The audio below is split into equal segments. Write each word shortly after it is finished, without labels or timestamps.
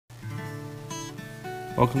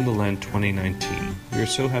Welcome to Lent 2019. We are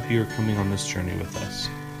so happy you are coming on this journey with us.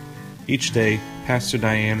 Each day, Pastor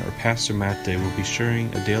Diane or Pastor Matt Day will be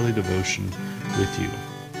sharing a daily devotion with you.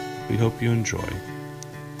 We hope you enjoy.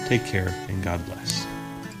 Take care and God bless.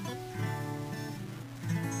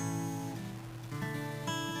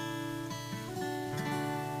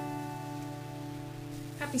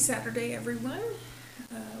 Happy Saturday, everyone.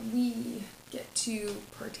 We get to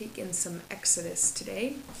partake in some Exodus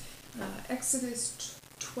today. Exodus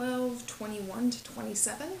 12:21 to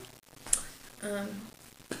 27.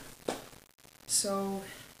 So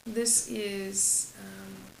this is,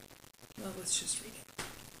 let's just read it.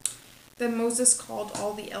 Then Moses called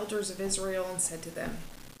all the elders of Israel and said to them,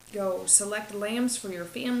 "Go, select lambs for your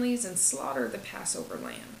families and slaughter the Passover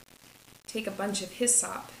lamb. Take a bunch of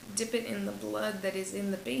hyssop, dip it in the blood that is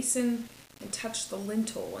in the basin, and touch the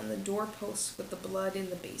lintel and the doorposts with the blood in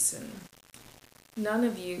the basin. None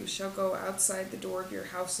of you shall go outside the door of your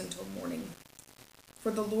house until morning.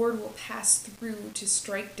 For the Lord will pass through to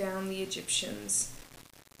strike down the Egyptians.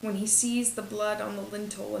 When he sees the blood on the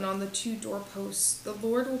lintel and on the two doorposts, the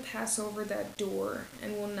Lord will pass over that door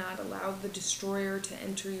and will not allow the destroyer to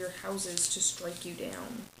enter your houses to strike you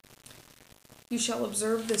down. You shall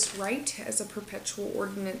observe this rite as a perpetual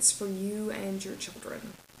ordinance for you and your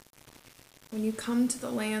children. When you come to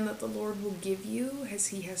the land that the Lord will give you, as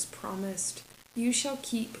he has promised, you shall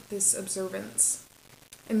keep this observance.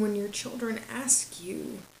 And when your children ask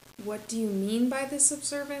you, 'What do you mean by this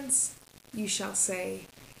observance?' you shall say,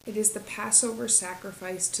 'It is the Passover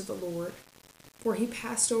sacrifice to the Lord. For he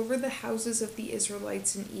passed over the houses of the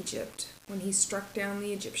Israelites in Egypt when he struck down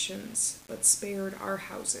the Egyptians, but spared our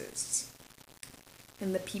houses.'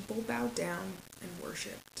 And the people bowed down and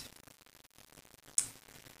worshipped."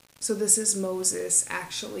 So this is Moses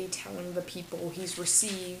actually telling the people he's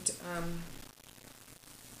received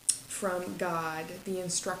from God the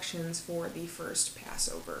instructions for the first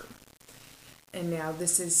Passover. And now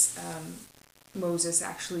this is Moses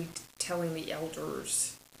actually telling the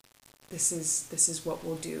elders, this is what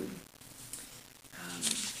we'll do.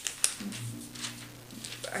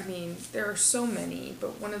 There are so many,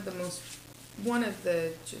 but one of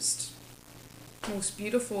the just most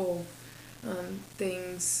beautiful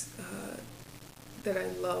things that I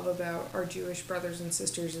love about our Jewish brothers and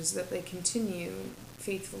sisters is that they continue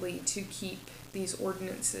faithfully to keep these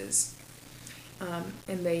ordinances.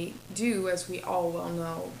 And they do, as we all well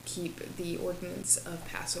know, keep the ordinance of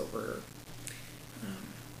Passover.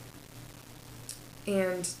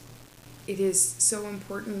 And it is so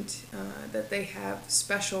important that they have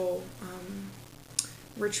special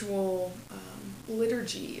ritual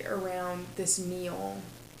liturgy around this meal.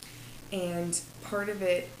 And part of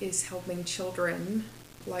it is helping children,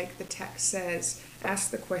 like the text says,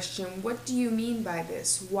 ask the question, "What do you mean by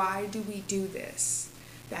this? Why do we do this?"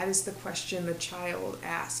 That is the question the child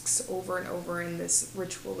asks over and over in this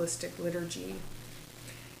ritualistic liturgy.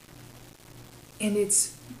 And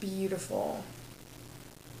it's beautiful.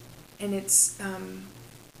 And it's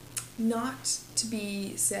not to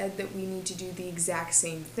be said that we need to do the exact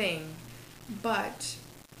same thing, but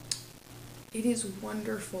it is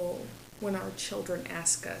wonderful when our children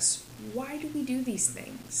ask us, "Why do we do these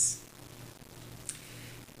things?"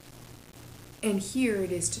 And here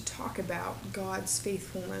it is to talk about God's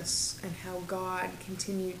faithfulness and how God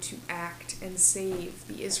continued to act and save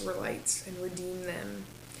the Israelites and redeem them,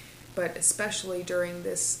 but especially during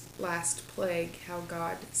this last plague, how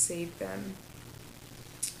God saved them.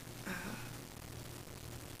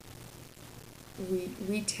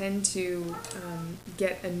 We tend to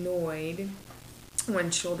get annoyed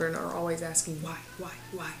when children are always asking, why?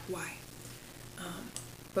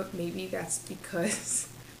 But maybe that's because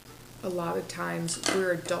a lot of times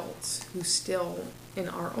we're adults who still, in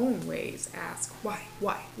our own ways, ask, why?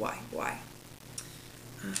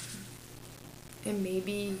 And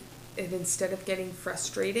maybe if instead of getting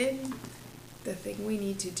frustrated, the thing we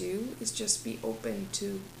need to do is just be open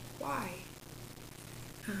to why.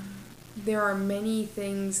 There are many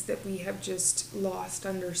things that we have just lost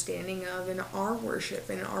understanding of in our worship,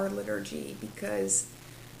 in our liturgy, because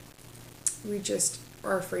we just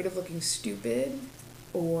are afraid of looking stupid,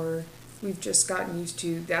 or we've just gotten used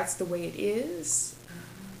to that's the way it is.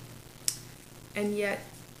 And yet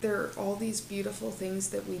there are all these beautiful things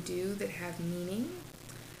that we do that have meaning.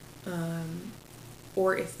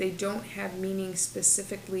 Or if they don't have meaning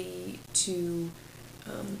specifically to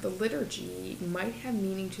the liturgy, might have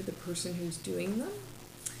meaning to the person who's doing them.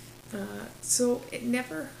 So it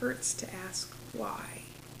never hurts to ask why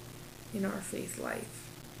in our faith life.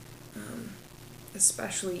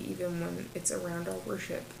 especially even when it's around our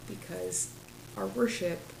worship, because our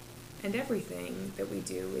worship and everything that we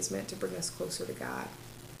do is meant to bring us closer to God.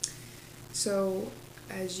 So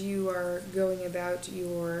as you are going about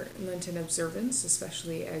your Lenten observance,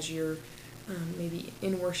 especially as you're maybe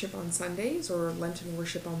in worship on Sundays or Lenten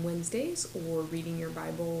worship on Wednesdays, or reading your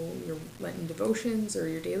Bible, your Lenten devotions, or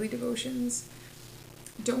your daily devotions,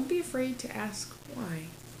 don't be afraid to ask why.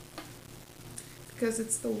 Because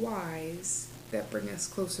it's the whys that bring us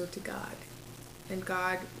closer to God. And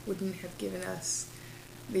God wouldn't have given us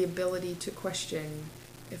the ability to question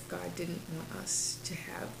if God didn't want us to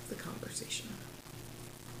have the conversation.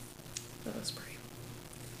 Let us pray.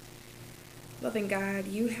 Loving God,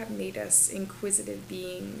 you have made us inquisitive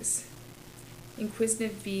beings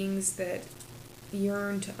that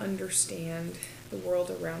yearn to understand the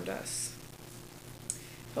world around us.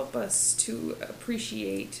 Help us to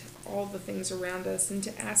appreciate all the things around us and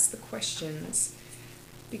to ask the questions,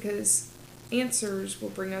 because answers will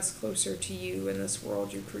bring us closer to you in this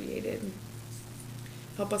world you created.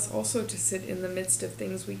 Help us also to sit in the midst of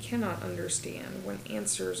things we cannot understand when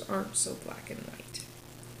answers aren't so black and white.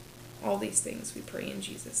 All these things we pray in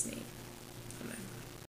Jesus' name.